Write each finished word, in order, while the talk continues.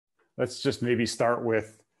let's just maybe start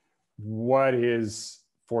with what is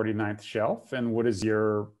 49th Shelf and what is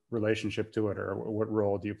your relationship to it, or what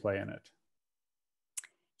role do you play in it?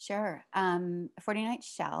 Sure. 49th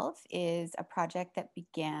Shelf is a project that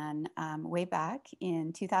began way back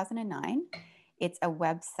in 2009. It's a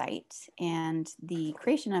website, and the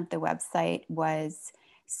creation of the website was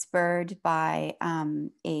spurred by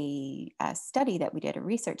a study that we did, a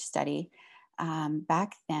research study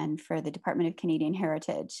back then for the Department of Canadian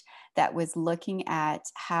Heritage, that was looking at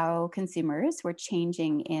how consumers were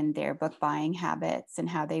changing in their book buying habits and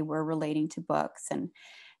how they were relating to books, and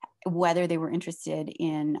whether they were interested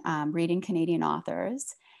in reading Canadian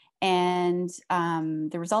authors. And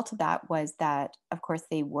the result of that was that, of course,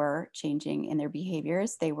 they were changing in their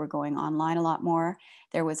behaviors. They were going online a lot more.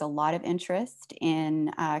 There was a lot of interest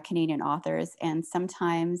in Canadian authors, and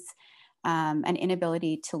sometimes an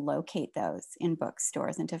inability to locate those in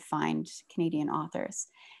bookstores and to find Canadian authors.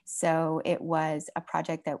 So it was a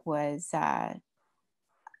project that was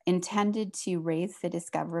intended to raise the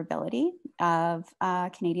discoverability of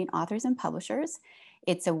Canadian authors and publishers.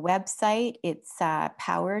 It's a website. It's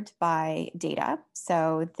powered by data.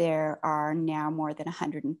 So there are now more than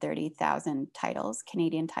 130,000 titles,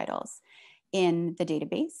 Canadian titles, in the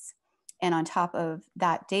database. And on top of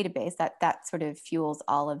that database, that sort of fuels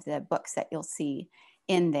all of the books that you'll see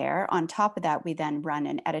in there. On top of that, we then run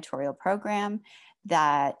an editorial program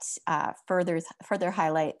that further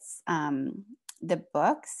highlights the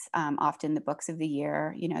books, often the books of the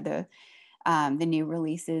year, the new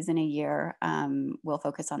releases in a year. We'll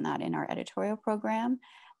focus on that in our editorial program.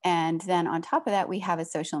 And then on top of that, we have a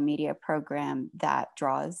social media program that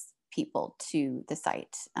draws people to the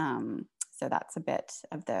site. So that's a bit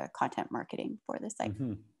of the content marketing for the site.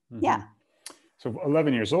 Mm-hmm. Mm-hmm. Yeah. So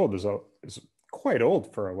 11 years old is quite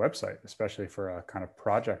old for a website, especially for a kind of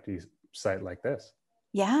project-y site like this.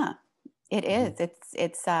 Yeah, it is.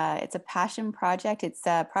 It's a passion project. It's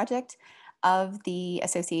a project of the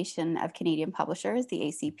Association of Canadian Publishers, the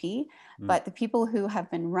ACP, but the people who have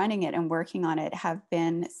been running it and working on it have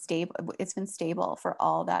been stable. It's been stable for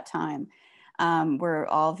all that time. We're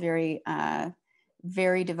all very,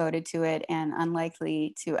 very devoted to it and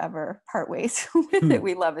unlikely to ever part ways with it.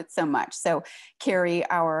 We love it so much. So Carrie,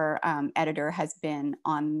 our editor, has been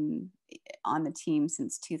on the team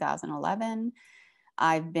since 2011.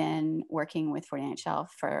 I've been working with 49th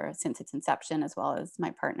Shelf since its inception, as well as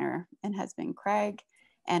my partner and husband, Craig.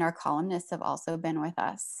 And our columnists have also been with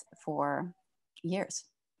us for years.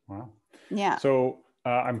 Wow. Yeah. So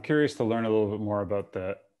I'm curious to learn a little bit more about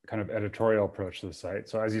the kind of editorial approach to the site.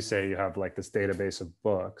 So as you say, you have like this database of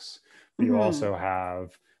books, but you also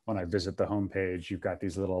have, when I visit the homepage, you've got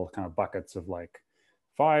these little kind of buckets of like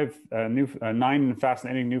 9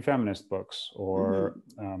 fascinating new feminist books, or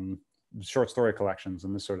short story collections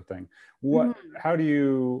and this sort of thing. How do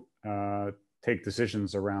you take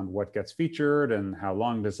decisions around what gets featured and how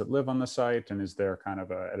long does it live on the site? And is there kind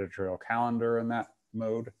of an editorial calendar in that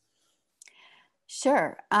mode?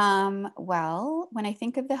 Sure. Well, when I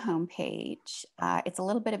think of the homepage, it's a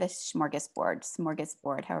little bit of a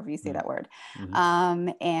smorgasbord, however you say that word.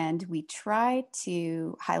 And we try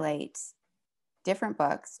to highlight different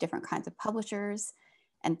books, different kinds of publishers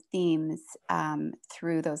and themes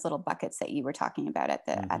through those little buckets that you were talking about at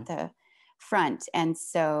the front. And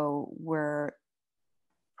so we're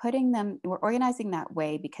organizing that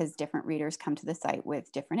way because different readers come to the site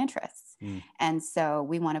with different interests. And so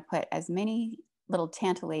we want to put as many little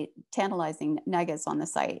tantalizing nuggets on the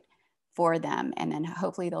site for them. And then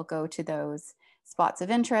hopefully they'll go to those spots of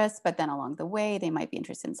interest, but then along the way, they might be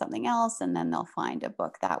interested in something else. And then they'll find a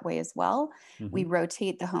book that way as well. We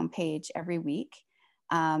rotate the homepage every week.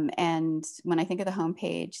 And when I think of the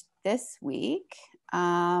homepage this week,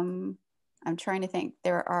 I'm trying to think,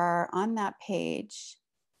 there are on that page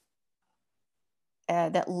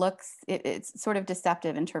that looks, it's sort of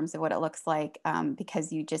deceptive in terms of what it looks like,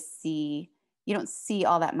 because you don't see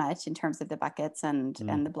all that much in terms of the buckets and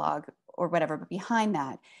the blog or whatever. But behind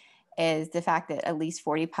that is the fact that at least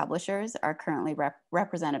 40 publishers are currently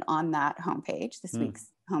represented on that homepage, this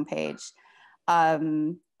week's homepage.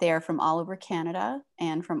 They are from all over Canada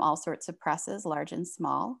and from all sorts of presses, large and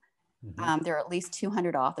small. There are at least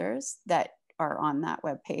 200 authors that are on that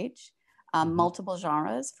webpage. Multiple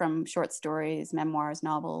genres, from short stories, memoirs,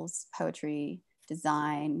 novels, poetry,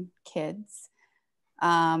 design, kids.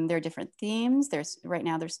 There are different themes. Right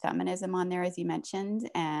now there's feminism on there, as you mentioned,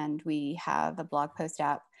 and we have a blog post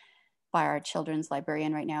up by our children's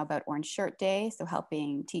librarian right now about Orange Shirt Day, so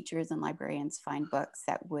helping teachers and librarians find books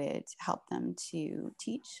that would help them to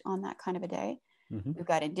teach on that kind of a day. We've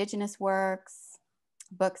got Indigenous works,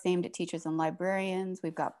 books aimed at teachers and librarians.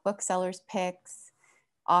 We've got booksellers picks,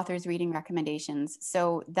 authors reading recommendations.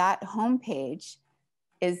 So that homepage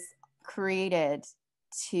is created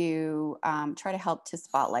to try to help to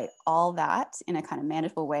spotlight all that in a kind of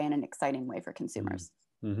manageable way and an exciting way for consumers.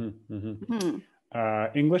 Mm-hmm, mm-hmm.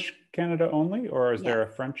 Mm-hmm. English Canada only, or is there a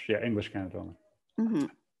French? Yeah, English Canada only. Mm-hmm.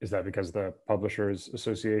 Is that because the Publishers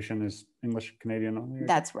Association is English Canadian only?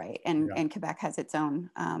 That's right. And Quebec has its own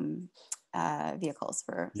vehicles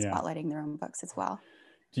for spotlighting their own books as well.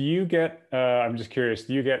 Do you get, I'm just curious,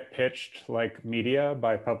 do you get pitched like media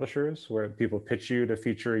by publishers where people pitch you to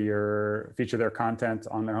feature their content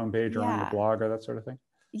on their homepage or on the blog or that sort of thing?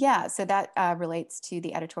 Yeah, so that relates to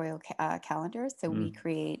the editorial calendar. So we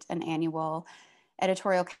create an annual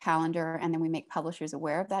editorial calendar, and then we make publishers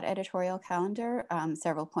aware of that editorial calendar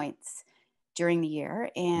several points during the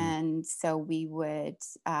year. And so we would,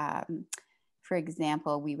 for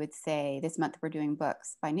example, we would say this month we're doing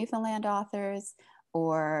books by Newfoundland authors,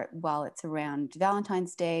 or well, it's around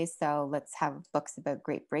Valentine's Day, so let's have books about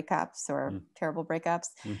great breakups or terrible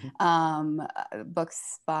breakups.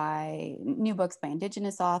 New books by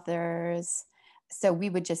Indigenous authors. So we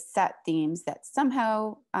would just set themes that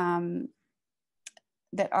somehow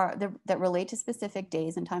that relate to specific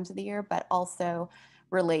days and times of the year, but also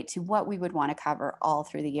relate to what we would want to cover all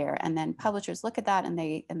through the year. And then publishers look at that and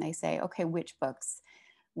they say, okay, which books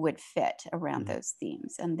would fit around those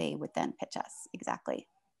themes, and they would then pitch us exactly.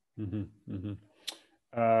 So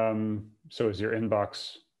is your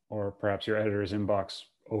inbox, or perhaps your editor's inbox,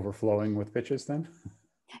 overflowing with pitches then?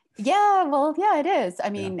 Yeah, well, yeah, it is. I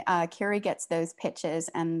mean, Carrie gets those pitches,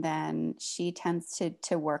 and then she tends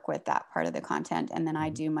to work with that part of the content, and then I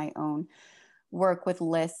do my own work with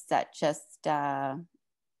lists that just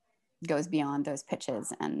goes beyond those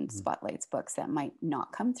pitches and spotlights books that might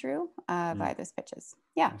not come through by those pitches.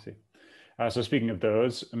 Yeah. I see. So speaking of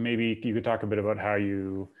those, maybe you could talk a bit about how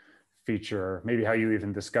you feature, maybe how you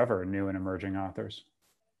even discover new and emerging authors.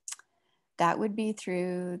 That would be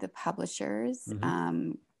through the publishers.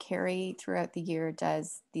 Carrie throughout the year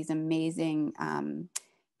does these amazing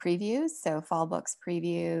previews, so fall books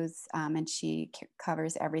previews, and she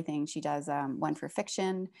covers everything. She does one for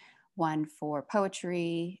fiction, one for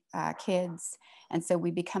poetry, kids. And so we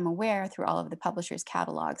become aware through all of the publishers'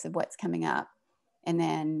 catalogs of what's coming up. And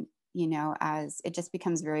then, you know, as it just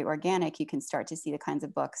becomes very organic, you can start to see the kinds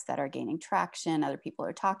of books that are gaining traction, other people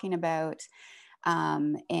are talking about,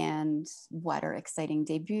 and what are exciting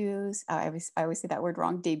debuts. I always say that word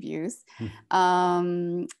wrong, debuts.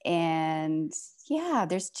 And yeah,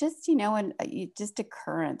 there's just, you know, just a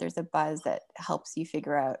current, there's a buzz that helps you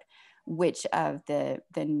figure out which of the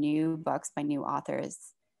new books by new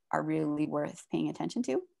authors are really worth paying attention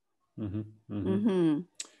to.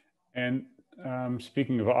 And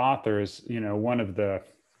speaking of authors, you know,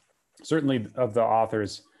 certainly of the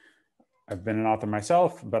authors, I've been an author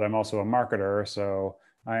myself, but I'm also a marketer. So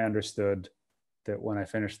I understood that when I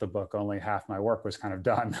finished the book, only half my work was kind of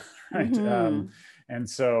done, right? And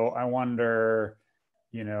so I wonder,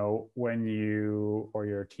 you know, when you or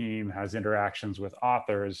your team has interactions with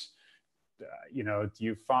authors, you know, do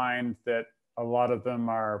you find that a lot of them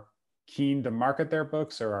are keen to market their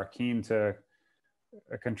books or are keen to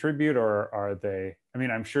contribute, or are they, I mean,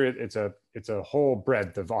 I'm sure it's a whole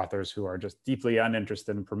breadth of authors who are just deeply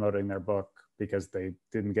uninterested in promoting their book because they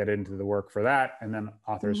didn't get into the work for that, and then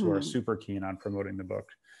authors who are super keen on promoting the book.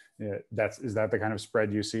 Is that the kind of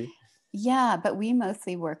spread you see? Yeah, but we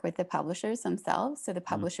mostly work with the publishers themselves. So the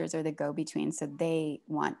publishers are the go-between. So they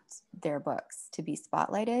want their books to be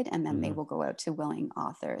spotlighted, and then they will go out to willing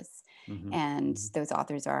authors. And those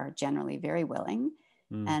authors are generally very willing.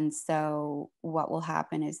 And so what will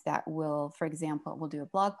happen is that for example, we'll do a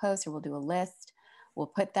blog post or we'll do a list. We'll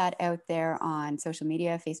put that out there on social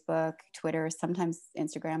media, Facebook, Twitter, sometimes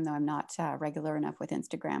Instagram, though I'm not regular enough with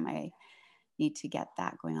Instagram. I need to get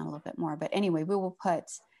that going on a little bit more. But anyway, we will put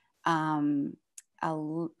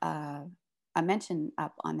a mention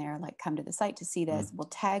up on there, like come to the site to see this. We'll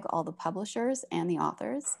tag all the publishers and the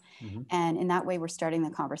authors. And in that way, we're starting the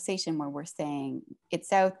conversation where we're saying,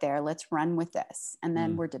 it's out there, let's run with this. And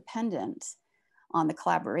then we're dependent on the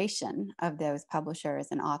collaboration of those publishers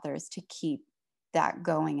and authors to keep that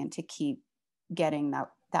going and to keep getting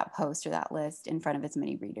that post or that list in front of as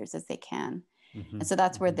many readers as they can. And so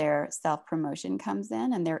that's where their self-promotion comes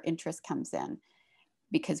in and their interest comes in,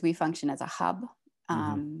 because we function as a hub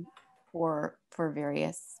for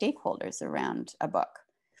various stakeholders around a book.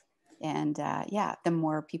 And the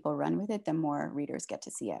more people run with it, the more readers get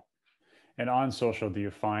to see it. And on social, do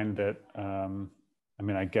you find that, I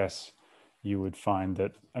mean, I guess you would find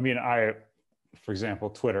that, I mean, for example,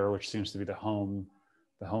 Twitter, which seems to be the home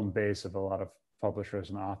the home base of a lot of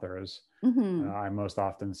publishers and authors. I most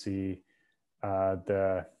often see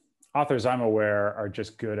the authors I'm aware are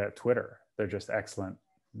just good at Twitter. They're just excellent,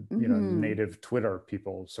 native Twitter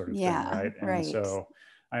people sort of thing, right? And so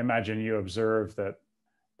I imagine you observe that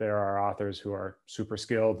there are authors who are super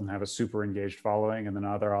skilled and have a super engaged following, and then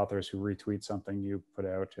other authors who retweet something you put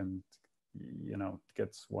out and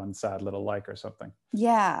gets one sad little like or something.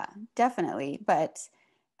 Yeah, definitely. But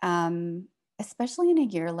especially in a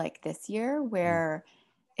year like this year where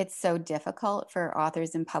it's so difficult for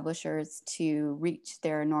authors and publishers to reach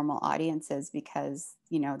their normal audiences because,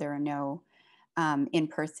 there are no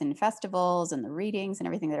in-person festivals and the readings and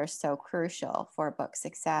everything that are so crucial for book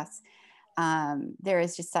success. There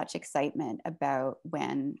is just such excitement about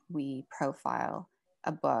when we profile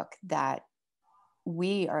a book that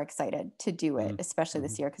we are excited to do it, especially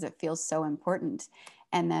this year, because it feels so important.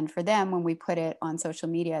 And then for them, when we put it on social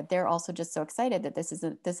media, they're also just so excited that this is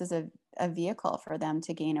a vehicle for them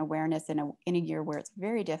to gain awareness in a year where it's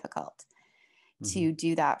very difficult to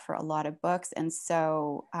do that for a lot of books. And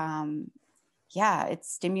so, it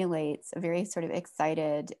stimulates a very sort of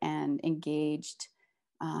excited and engaged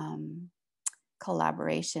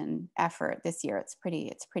collaboration effort this year. It's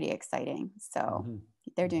pretty exciting. So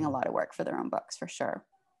they're doing a lot of work for their own books for sure.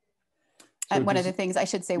 So and one of the things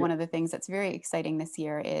that's very exciting this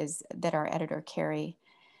year is that our editor, Carrie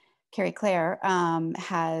Clare,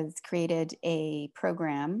 has created a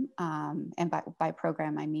program. And by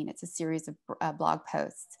program, I mean, it's a series of blog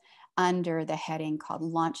posts under the heading called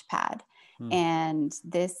Launchpad. And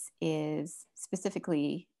this is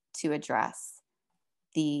specifically to address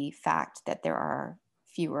the fact that there are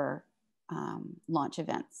fewer launch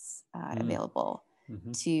events available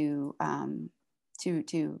to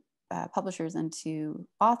publishers and to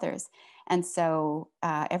authors. And so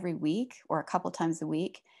every week or a couple times a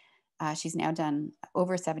week, she's now done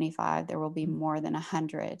over 75. There will be more than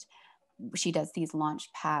 100. She does these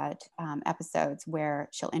Launchpad episodes where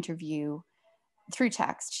she'll interview through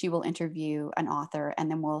text. She will interview an author,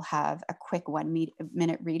 and then we'll have a quick 1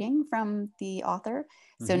 minute reading from the author.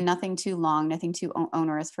 So nothing too long, nothing too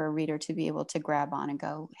onerous for a reader to be able to grab on and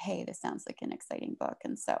go, hey, this sounds like an exciting book.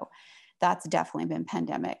 And so that's definitely been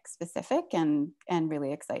pandemic specific and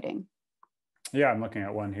really exciting. Yeah, I'm looking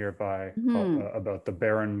at one here called, about the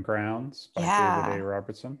Barren Grounds by David A.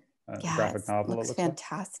 Robertson. Graphic novel. Looks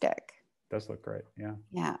fantastic. It does look great. Yeah.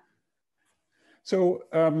 Yeah. So,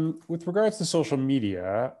 with regards to social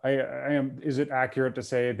media, is it accurate to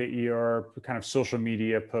say that your kind of social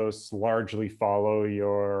media posts largely follow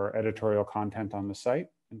your editorial content on the site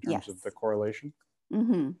in terms of the correlation?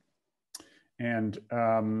 And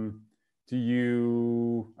one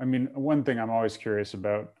thing I'm always curious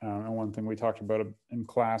about, and one thing we talked about in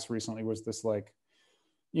class recently was this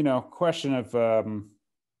question of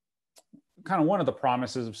kind of one of the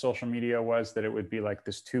promises of social media was that it would be like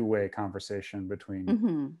this two-way conversation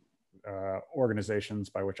between organizations,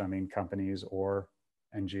 by which I mean companies or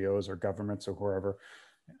NGOs or governments or whoever,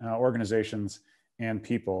 organizations and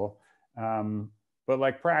people.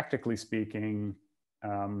 But practically speaking,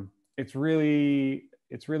 it's really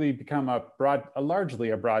become largely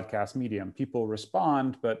a broadcast medium. People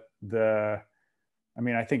respond, but I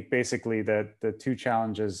think basically that the two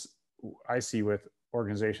challenges I see with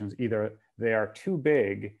organizations, either they are too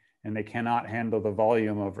big and they cannot handle the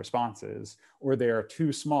volume of responses, or they are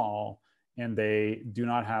too small and they do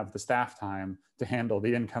not have the staff time to handle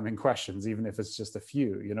the incoming questions, even if it's just a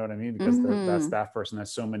few, you know what I mean? Because that staff person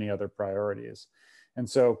has so many other priorities. And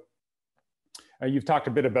so you've talked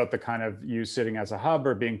a bit about the kind of you sitting as a hub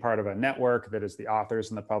or being part of a network that is the authors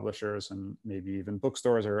and the publishers and maybe even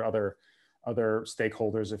bookstores or other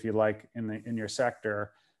stakeholders, if you like, in your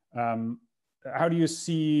sector. How do you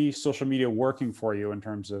see social media working for you in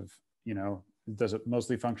terms of, does it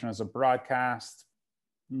mostly function as a broadcast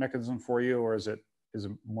mechanism for you, or is it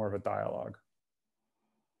more of a dialogue?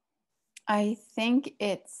 I think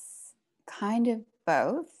it's kind of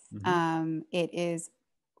both.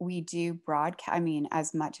 We do broadcast.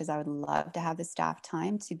 As much as I would love to have the staff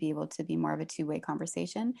time to be able to be more of a two-way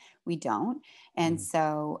conversation, we don't. And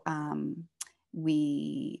so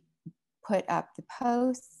we put up the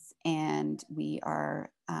posts and we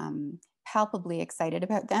are palpably excited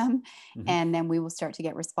about them. And then we will start to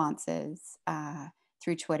get responses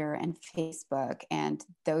through Twitter and Facebook, and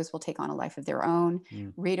those will take on a life of their own.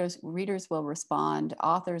 Readers will respond,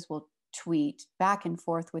 authors will tweet back and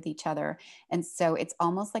forth with each other. And so it's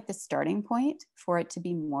almost like the starting point for it to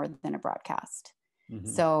be more than a broadcast.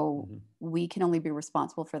 So we can only be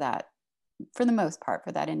responsible for that, for the most part,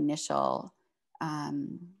 for that initial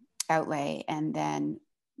outlay. And then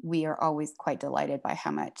we are always quite delighted by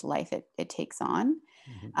how much life it takes on.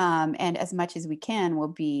 Mhm. And as much as we can, we'll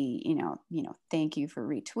be, thank you for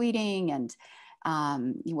retweeting, and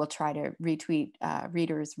you will try to retweet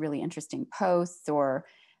readers' really interesting posts or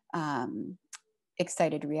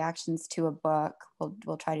excited reactions to a book.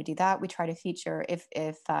 We'll try to do that. We try to feature if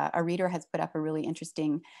a reader has put up a really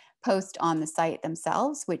interesting post on the site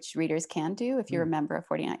themselves, which readers can do. If you're a member of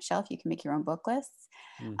 49th Shelf, you can make your own book lists.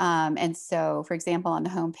 And so, for example, on the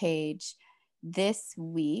homepage this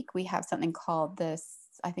week, we have something called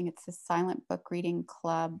I think it's the Silent Book Reading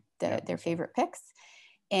Club, their favorite picks.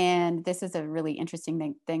 And this is a really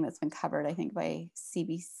interesting thing that's been covered, I think, by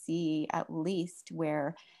CBC at least,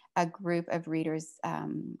 where a group of readers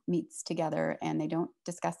meets together, and they don't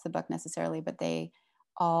discuss the book necessarily, but they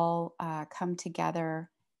all come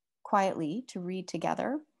together quietly to read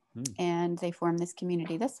together. And they form this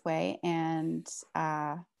community this way. And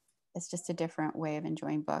it's just a different way of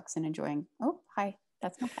enjoying books and enjoying, oh, hi,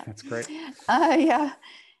 that's my cat. That's great. Yeah.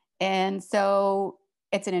 And so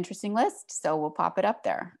it's an interesting list. So we'll pop it up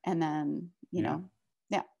there. And then, yeah.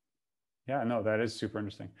 Yeah, no, that is super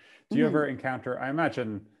interesting. Do you ever encounter, I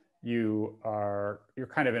imagine you're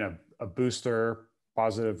kind of in a booster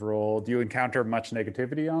positive role. Do you encounter much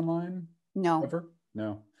negativity online? No. Ever?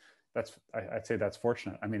 No. I'd say that's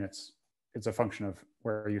fortunate. I mean, it's a function of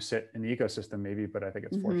where you sit in the ecosystem maybe, but I think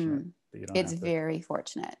it's fortunate that you don't It's very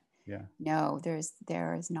fortunate. Yeah. No, there is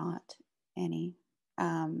not any.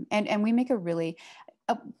 And we make a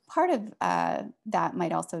part of that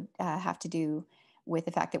might also have to do with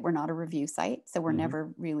the fact that we're not a review site. So we're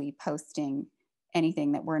never really posting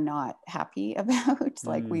anything that we're not happy about.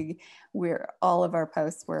 Like we're all of our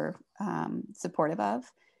posts we're supportive of.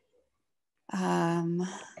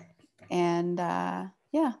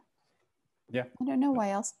 Yeah. I don't know why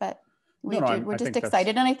else, but we're just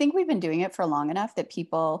excited. And I think we've been doing it for long enough that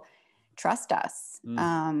people trust us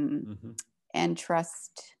and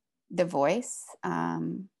trust the voice.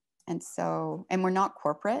 And we're not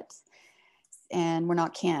corporate and we're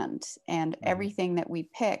not canned. And everything that we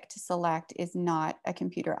pick to select is not a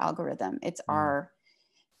computer algorithm. It's our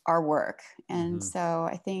work. And so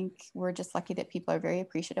I think we're just lucky that people are very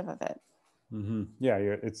appreciative of it. Yeah,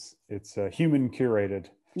 it's human curated.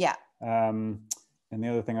 Yeah. And the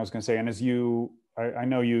other thing I was going to say, and as I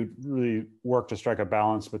know you really work to strike a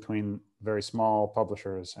balance between very small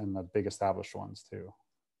publishers and the big established ones too.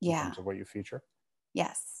 Yeah. In terms of what you feature.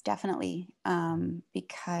 Yes, definitely.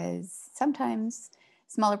 Because sometimes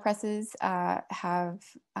smaller presses can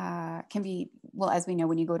be, well, as we know,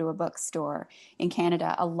 when you go to a bookstore in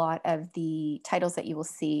Canada, a lot of the titles that you will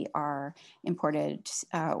see are imported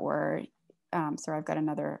or sorry, I've got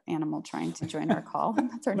another animal trying to join our call.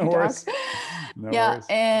 That's our new dog. No worries.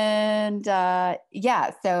 And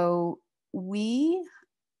so we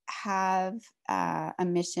have a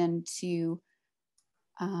mission to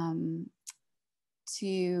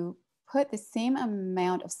put the same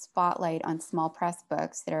amount of spotlight on small press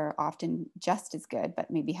books that are often just as good,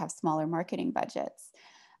 but maybe have smaller marketing budgets.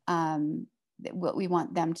 We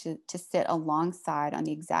want them to sit alongside on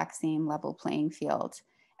the exact same level playing field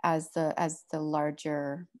as the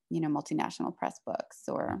larger, multinational press books,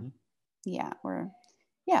 or we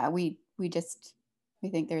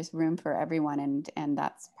think there's room for everyone, and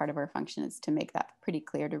that's part of our function, is to make that pretty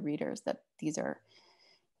clear to readers that these are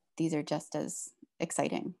just as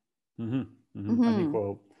exciting. An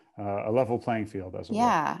equal, a level playing field, as it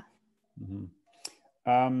were.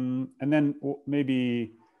 And then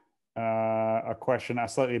maybe a question, a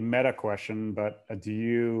slightly meta question, but do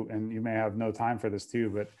you, and you may have no time for this too,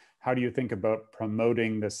 but how do you think about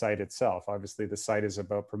promoting the site itself? Obviously the site is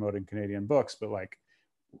about promoting Canadian books, but like,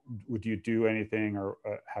 would you do anything, or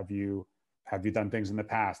have you done things in the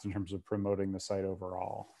past in terms of promoting the site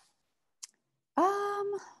overall?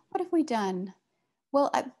 What have we done? Well,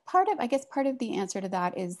 part of the answer to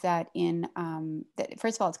that is that that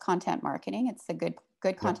first of all, it's content marketing. It's the good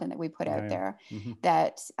content that we put out there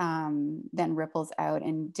that then ripples out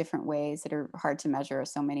in different ways that are hard to measure.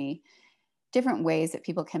 So many different ways that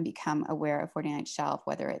people can become aware of 49th Shelf,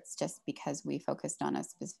 whether it's just because we focused on a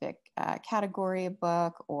specific category of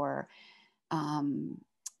book, or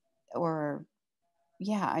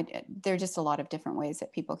there are just a lot of different ways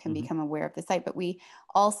that people can become aware of the site. But we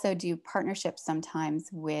also do partnerships sometimes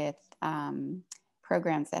with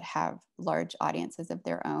programs that have large audiences of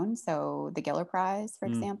their own. So the Giller Prize, for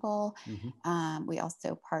example. We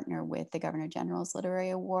also partner with the Governor General's Literary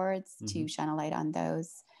Awards to shine a light on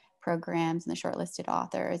those programs and the shortlisted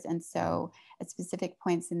authors. And so at specific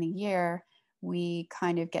points in the year, we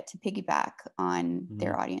kind of get to piggyback on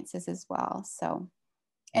their audiences as well. So,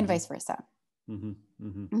 and vice versa. Mm-hmm.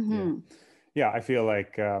 Mm-hmm. Yeah. Mm-hmm. Yeah. I feel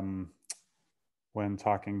like when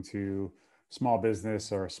talking to small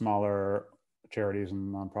business or smaller charities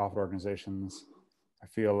and nonprofit organizations, I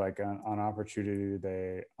feel like an opportunity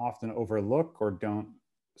they often overlook or don't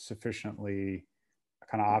sufficiently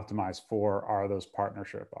kind of optimize for are those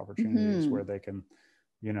partnership opportunities Mm-hmm. where they can,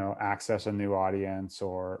 access a new audience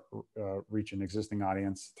or reach an existing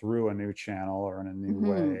audience through a new channel or in a new Mm-hmm.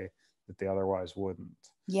 way that they otherwise wouldn't.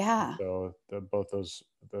 And Yeah. so both those,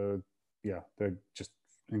 the just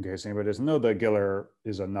in case anybody doesn't know, the Giller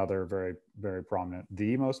is another very, very prominent,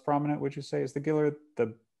 the most prominent, would you say? Is the Giller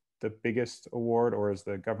the biggest award, or is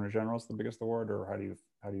the Governor General's the biggest award, or how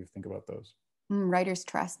do you think about those? Writers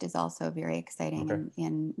Trust is also very exciting, Okay. and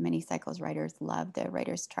in many cycles, writers love the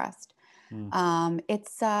Writers Trust. Mm.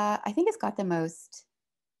 It's I think it's got the most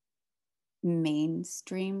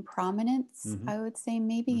mainstream prominence, Mm-hmm. I would say,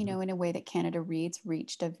 maybe, Mm-hmm. in a way that Canada Reads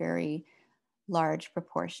reached a very large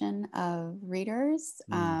proportion of readers.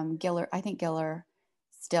 Mm. I think Giller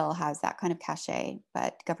still has that kind of cachet,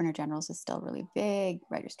 but Governor General's is still really big.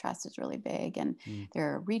 Writers Trust is really big, and Mm.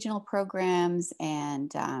 there are regional programs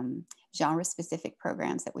and genre-specific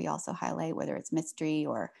programs that we also highlight, whether it's mystery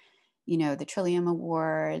or, the Trillium Mm-hmm.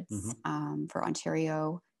 Awards for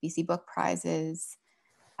Ontario, BC Book Prizes.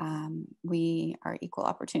 We are equal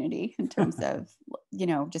opportunity in terms of,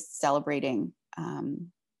 just celebrating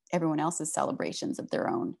everyone else's celebrations of their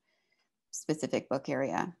own specific book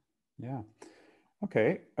area. Yeah.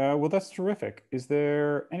 Okay. Well, that's terrific. Is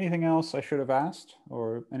there anything else I should have asked,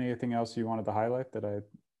 or anything else you wanted to highlight that I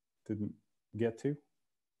didn't get to?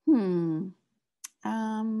 Hmm.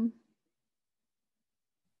 Um,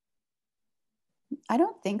 I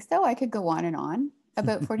don't think so. I could go on and on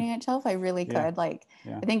about 49 Shelf. I really Yeah. could. Like,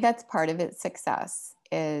 Yeah. I think that's part of its success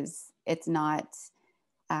is it's not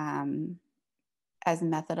um, as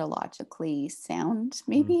methodologically sound, Mm.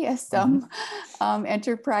 maybe, as Mm-hmm. some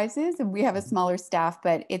enterprises. And we have a Mm-hmm. smaller staff,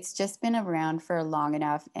 but it's just been around for long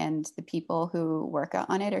enough. And the people who work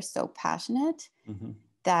on it are so passionate Mm-hmm.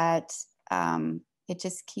 that it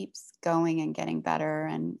just keeps going and getting better.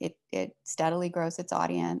 And it steadily grows its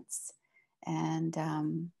audience. And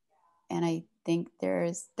I think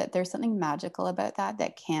there's something magical about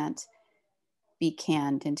that can't be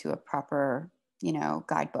canned into a proper,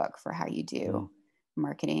 guidebook for how you Mm. do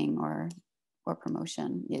marketing or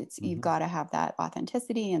promotion. You've Mm-hmm. got to have that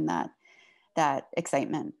authenticity and that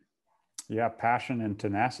excitement. Yeah. Passion and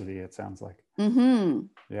tenacity, it sounds like. Mm-hmm.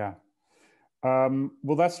 Yeah.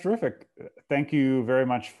 Well, that's terrific. Thank you very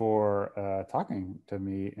much for talking to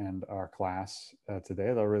me and our class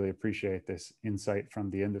today. They'll really appreciate this insight from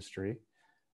the industry.